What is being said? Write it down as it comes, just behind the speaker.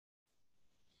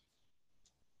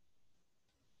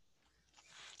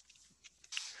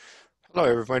Hello,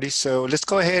 everybody. So let's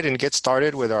go ahead and get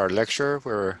started with our lecture.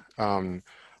 We're on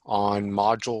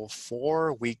Module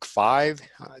 4, Week 5,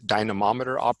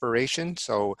 dynamometer operation.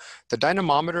 So the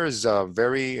dynamometer is a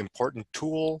very important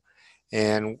tool,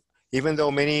 and even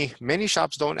though many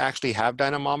shops don't actually have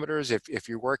dynamometers, if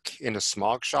you work in a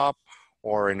smog shop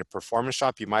or in a performance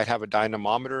shop, you might have a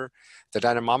dynamometer. The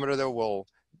dynamometer, though, will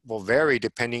vary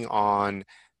depending on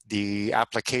the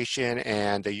application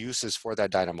and the uses for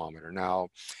that dynamometer. Now,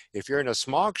 if you're in a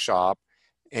smog shop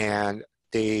and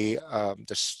the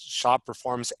shop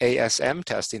performs ASM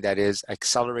testing, that is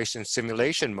acceleration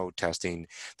simulation mode testing,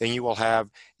 then you will have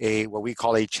what we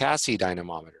call a chassis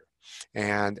dynamometer.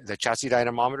 And the chassis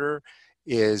dynamometer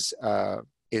is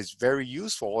very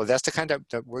useful. That's the kind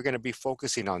that we're going to be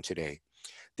focusing on today.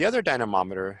 The other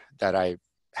dynamometer that I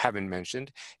haven't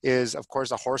mentioned is, of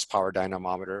course, a horsepower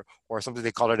dynamometer, or something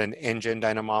they call it an engine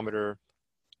dynamometer.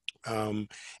 And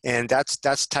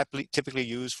that's typically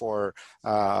used for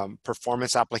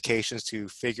performance applications to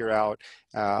figure out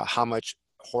how much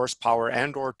horsepower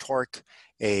and or torque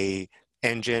a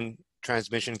engine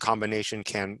transmission combination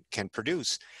can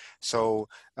produce. So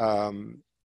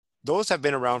those have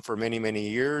been around for many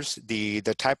years. The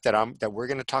type that we're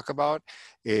going to talk about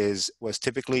was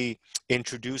typically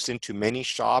introduced into many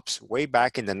shops way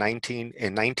back in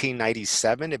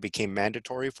 1997. It became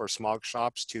mandatory for smog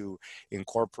shops to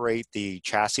incorporate the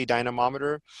chassis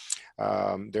dynamometer.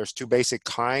 There's two basic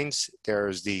kinds.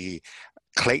 There's the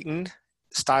Clayton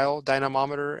style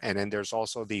dynamometer, and then there's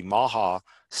also the Maha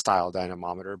style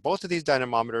dynamometer. Both of these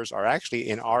dynamometers are actually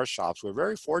in our shops. We're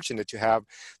very fortunate to have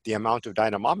the amount of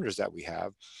dynamometers that we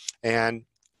have. And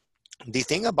the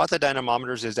thing about the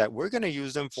dynamometers is that we're going to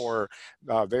use them for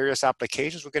various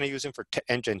applications. We're going to use them for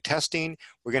engine testing.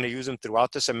 We're going to use them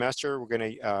throughout the semester. We're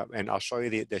going to, and I'll show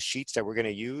you the sheets that we're going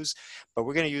to use, but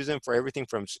we're going to use them for everything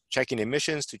from checking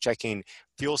emissions to checking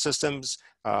fuel systems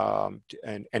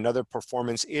and other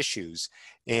performance issues.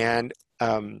 And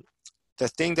the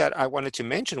thing that I wanted to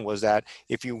mention was that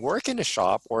if you work in a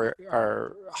shop or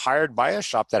are hired by a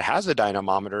shop that has a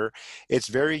dynamometer, it's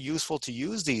very useful to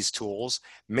use these tools.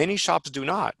 Many shops do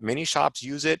not. Many shops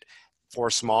use it for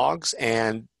smogs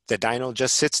and the dyno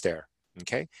just sits there,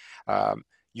 okay?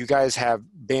 You guys have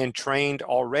been trained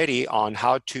already on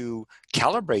how to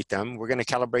calibrate them. We're going to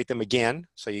calibrate them again,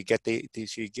 so you get a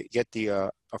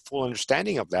full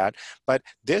understanding of that. But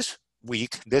this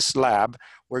week, this lab,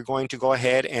 we're going to go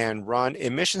ahead and run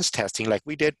emissions testing like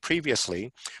we did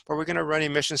previously, but we're going to run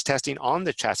emissions testing on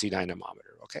the chassis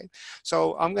dynamometer, okay?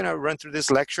 So I'm going to run through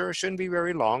this lecture. It shouldn't be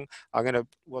very long.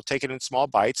 We'll take it in small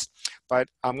bites, but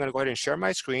I'm going to go ahead and share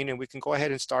my screen, and we can go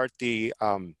ahead and start the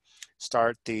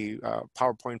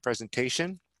PowerPoint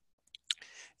presentation.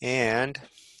 And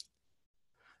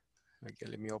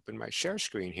let me open my share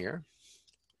screen here.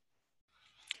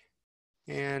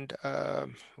 And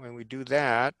when we do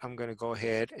that, I'm going to go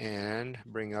ahead and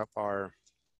bring up our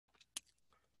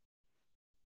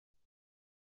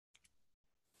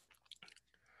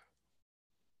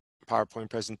PowerPoint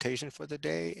presentation for the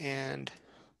day. And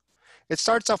it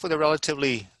starts off with a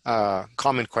relatively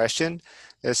common question.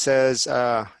 It says,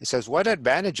 what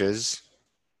advantages,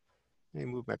 let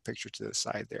me move my picture to the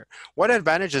side there. What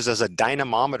advantages does a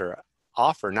dynamometer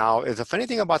offer? Now, the funny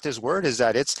thing about this word is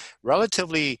that it's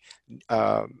relatively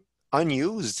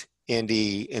unused in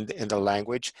the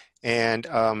language. And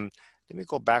let me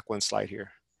go back one slide here.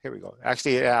 Here we go.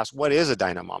 Actually, it asks, what is a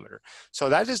dynamometer? So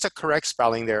that is the correct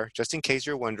spelling there, just in case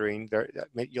you're wondering.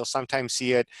 You'll sometimes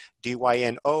see it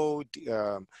D-Y-N-O,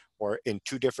 or in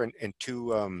two different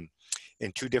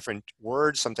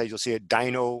words. Sometimes you'll see it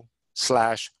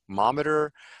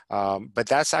dyno/mometer, but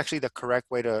that's actually the correct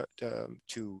way to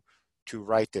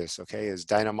write this, okay, is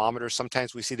dynamometer.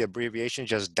 Sometimes we see the abbreviation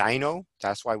just dyno.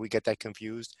 That's why we get that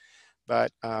confused.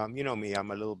 But you know me,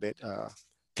 I'm a little bit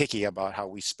picky about how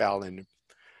we spell and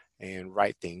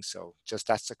write things. So just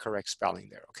that's the correct spelling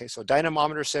there. Okay, so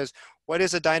dynamometer says, what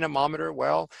is a dynamometer?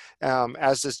 Well,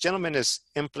 as this gentleman is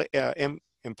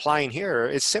implying here,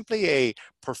 it's simply a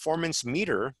performance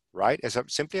meter, right? It's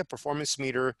simply a performance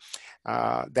meter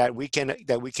that we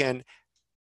can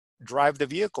drive the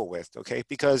vehicle with, okay?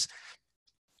 Because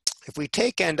if we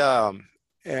take and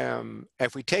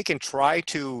try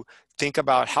to think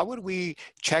about how would we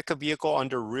check a vehicle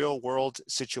under real world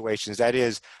situations, that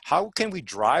is, how can we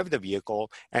drive the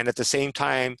vehicle and at the same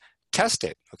time test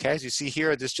it, okay? As you see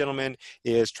here, this gentleman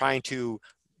is trying to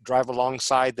drive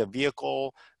alongside the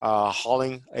vehicle,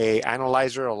 hauling a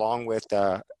analyzer along with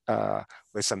a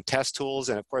some test tools,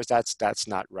 and of course that's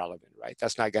not relevant, right?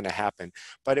 That's not going to happen.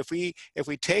 But if we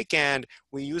take and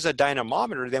we use a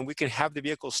dynamometer, then we can have the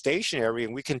vehicle stationary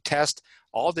and we can test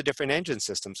all the different engine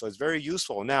systems. So it's very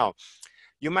useful. Now,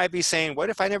 you might be saying, what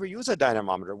if I never use a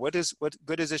dynamometer? What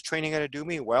good is this training going to do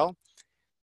me? Well,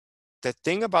 the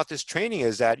thing about this training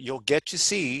is that you'll get to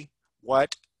see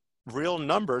what real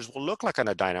numbers will look like on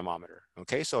a dynamometer.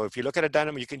 Okay, so if you look at a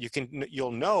dynamometer,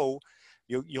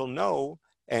 you'll know,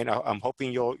 and I'm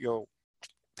hoping you'll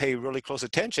pay really close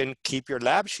attention, keep your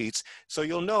lab sheets, so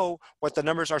you'll know what the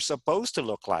numbers are supposed to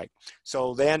look like.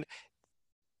 So then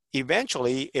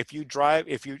eventually, if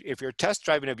you're test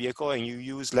driving a vehicle and you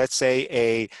use, let's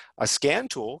say, a scan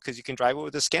tool, because you can drive it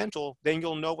with a scan tool, then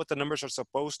you'll know what the numbers are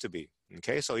supposed to be.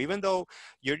 Okay, so even though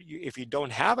if you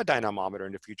don't have a dynamometer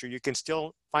in the future, you can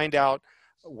still find out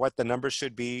what the numbers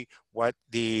should be, what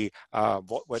the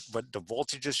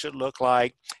voltages should look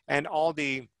like, and all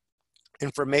the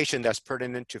information that's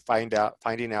pertinent to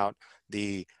finding out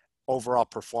the overall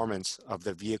performance of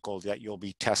the vehicle that you'll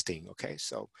be testing. Okay,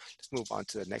 so let's move on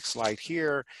to the next slide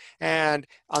here. And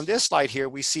on this slide here,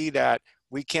 we see that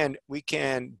we can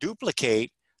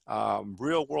duplicate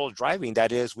real world driving.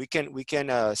 That is, we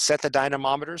can set the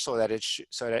dynamometer so that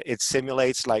it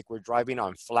simulates like we're driving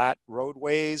on flat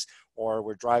roadways, or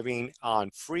we're driving on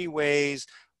freeways,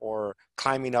 or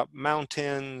climbing up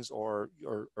mountains, or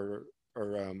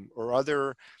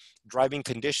other driving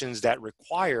conditions that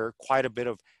require quite a bit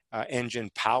of engine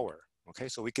power. Okay,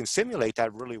 so we can simulate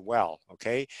that really well.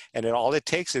 Okay, and all it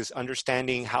takes is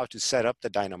understanding how to set up the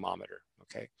dynamometer.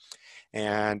 Okay,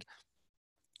 and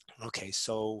okay,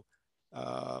 so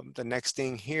the next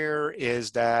thing here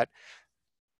is that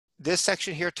this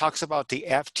section here talks about the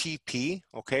FTP,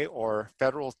 okay, or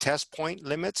federal test point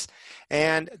limits.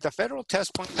 And the federal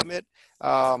test point limit,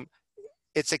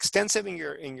 it's extensive in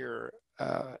your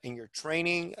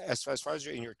training, as far as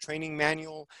in your training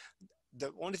manual. The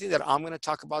only thing that I'm going to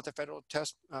talk about the federal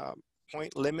test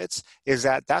point limits is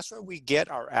that that's where we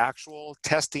get our actual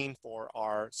testing for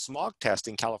our smog test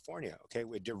in California. Okay,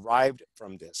 we're derived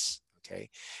from this. Okay,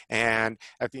 and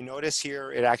if you notice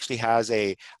here, it actually has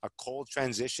a cold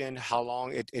transition, how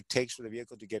long it takes for the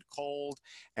vehicle to get cold,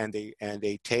 and they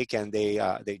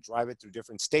drive it through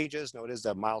different stages. Notice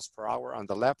the miles per hour on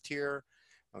the left here.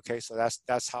 Okay, so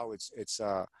that's how it's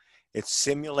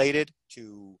simulated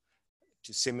to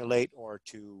simulate or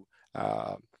to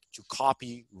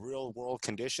copy real world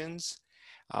conditions.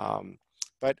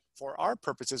 But for our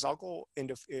purposes, I'll go in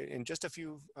just a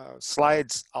few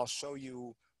slides. I'll show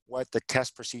you what the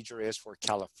test procedure is for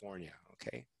California.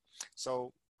 Okay,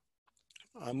 so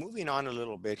moving on a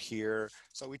little bit here.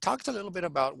 So we talked a little bit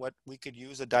about what we could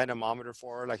use a dynamometer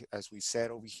for. Like as we said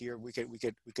over here, we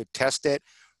could test it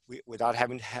without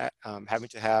having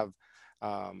to have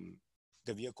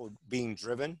the vehicle being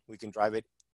driven. We can drive it.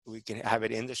 We can have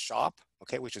it in the shop,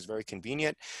 okay, which is very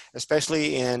convenient,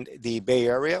 especially in the Bay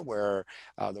Area where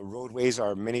the roadways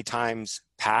are many times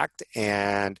packed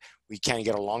and we can't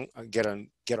get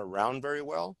around very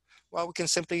well. Well, we can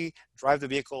simply drive the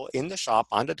vehicle in the shop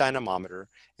on the dynamometer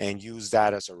and use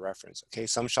that as a reference. Okay,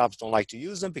 some shops don't like to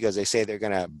use them because they say they're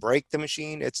going to break the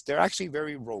machine. They're actually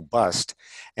very robust,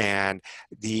 and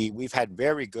we've had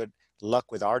very good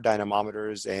luck with our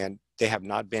dynamometers, and they have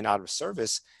not been out of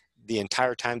service the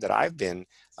entire time that I've been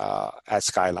at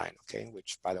Skyline, okay,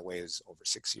 which by the way is over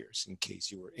 6 years, in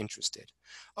case you were interested.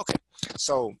 Okay,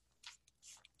 so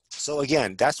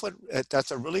again, that's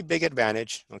a really big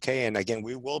advantage, okay, and again,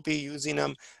 we will be using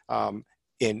them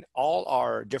in all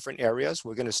our different areas.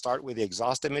 We're going to start with the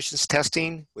exhaust emissions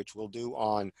testing, which we'll do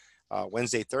on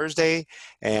Wednesday, Thursday,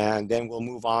 and then we'll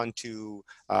move on to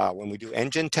when we do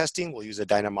engine testing, we'll use the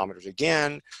dynamometers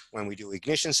again. When we do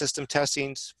ignition system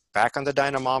testings, back on the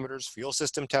dynamometers, fuel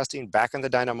system testing, back on the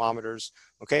dynamometers,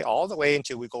 okay, all the way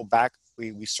until we go back,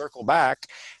 we circle back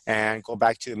and go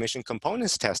back to emission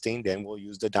components testing, then we'll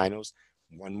use the dynos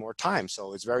one more time.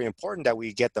 So it's very important that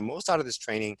we get the most out of this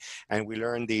training and we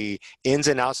learn the ins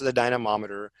and outs of the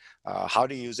dynamometer, how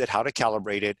to use it, how to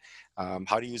calibrate it,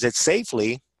 how to use it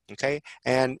safely. Okay,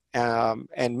 and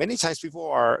many times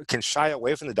people can shy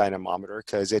away from the dynamometer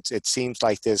because it seems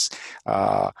like this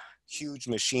huge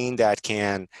machine that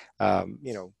can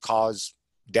cause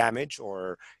damage,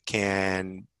 or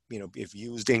can, if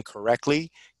used incorrectly,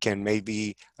 can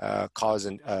maybe cause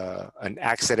an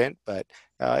accident. But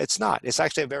it's not. It's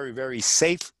actually a very, very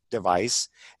safe device,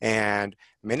 and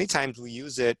many times we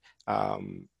use it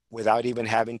without even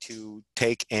having to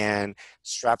take and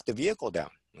strap the vehicle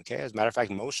down. Okay, as a matter of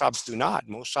fact, most shops do not.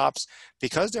 Most shops,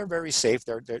 because they're very safe,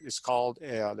 they're called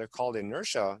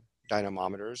inertia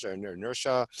dynamometers or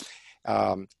inertia,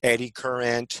 eddy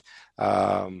current,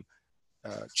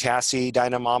 chassis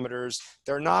dynamometers.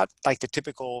 They're not like the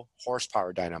typical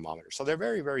horsepower dynamometer. So they're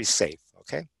very, very safe,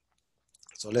 okay?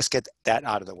 So let's get that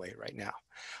out of the way right now.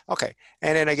 Okay,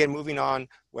 and then again, moving on,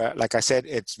 where, like I said,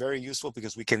 it's very useful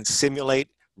because we can simulate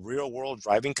real world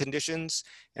driving conditions,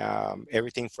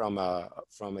 everything from a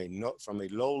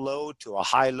low load to a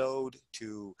high load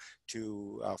to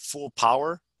full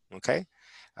power, okay?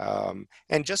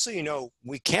 And just so you know,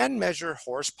 we can measure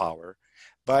horsepower,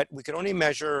 but we could only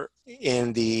measure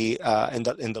in the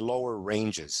lower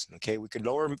ranges. Okay, we could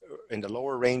lower in the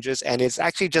lower ranges, and it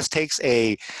actually just takes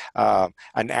an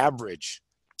average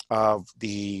of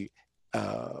the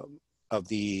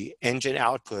engine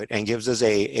output and gives us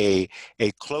a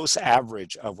close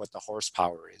average of what the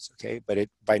horsepower is. Okay, but it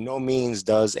by no means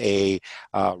does a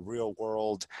real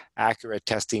world accurate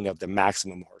testing of the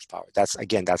maximum horsepower. That's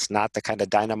not the kind of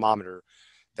dynamometer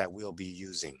that we'll be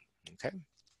using. Okay.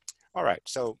 All right,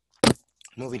 so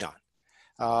moving on.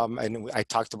 And I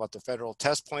talked about the federal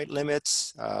test point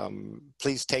limits.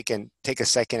 Please take a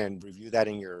second and review that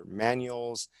in your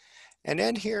manuals. And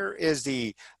then here is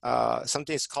the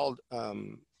something that's called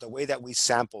the way that we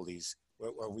sample these,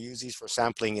 where we use these for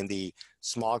sampling in the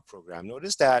SMOG program.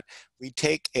 Notice that we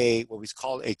take what we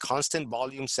call a constant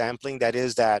volume sampling. That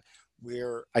is that we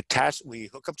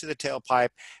hook up to the tailpipe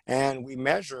and we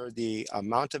measure the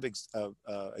amount of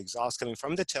exhaust coming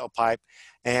from the tailpipe,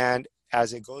 and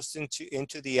as it goes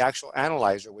into the actual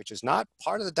analyzer, which is not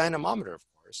part of the dynamometer, of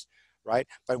course, right?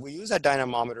 But we use that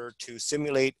dynamometer to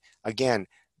simulate, again,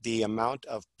 the amount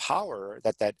of power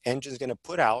that engine is going to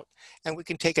put out, and we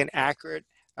can take an accurate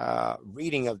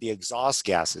reading of the exhaust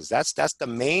gases. That's the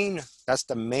main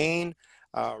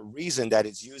reason that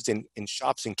it's used in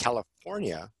shops in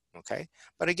California. Okay,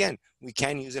 but again, we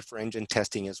can use it for engine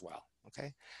testing as well.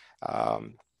 Okay,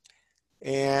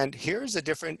 and here's the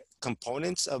different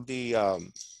components of the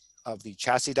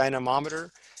chassis dynamometer.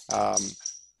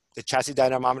 The chassis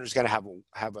dynamometer is going to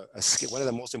have a scale. One of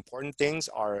the most important things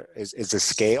is a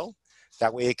scale.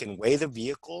 That way it can weigh the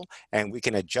vehicle and we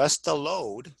can adjust the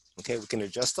load. Okay, we can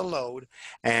adjust the load,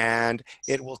 and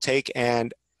it will take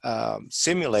and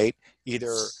simulate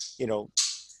either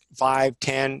 5,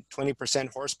 10, 20%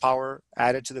 horsepower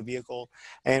added to the vehicle,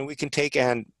 and we can take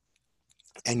and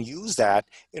use that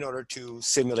in order to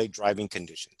simulate driving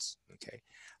conditions. Okay.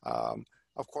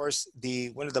 Of course,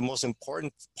 one of the most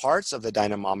important parts of the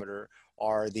dynamometer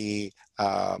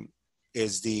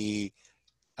is the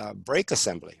brake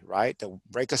assembly, right? The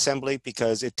brake assembly,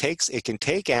 because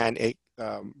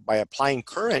by applying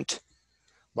current,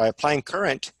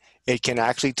 it can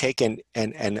actually take and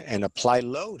apply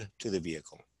load to the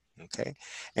vehicle. Okay,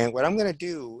 and what I'm going to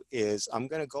do is I'm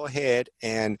going to go ahead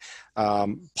and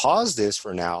pause this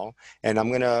for now, and I'm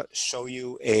going to show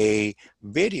you a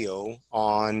video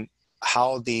on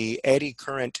how the eddy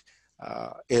current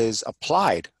is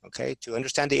applied. Okay, to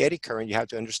understand the eddy current, you have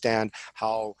to understand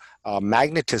how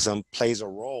magnetism plays a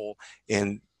role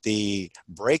in the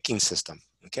braking system.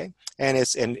 Okay,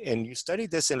 and you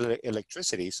studied this in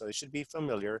electricity, so it should be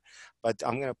familiar. But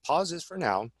I'm going to pause this for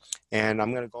now, and I'm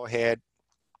going to go ahead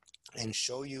and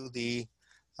show you the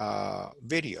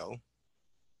video.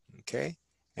 Okay,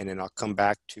 and then I'll come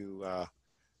back to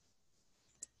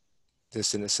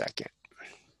this in a second.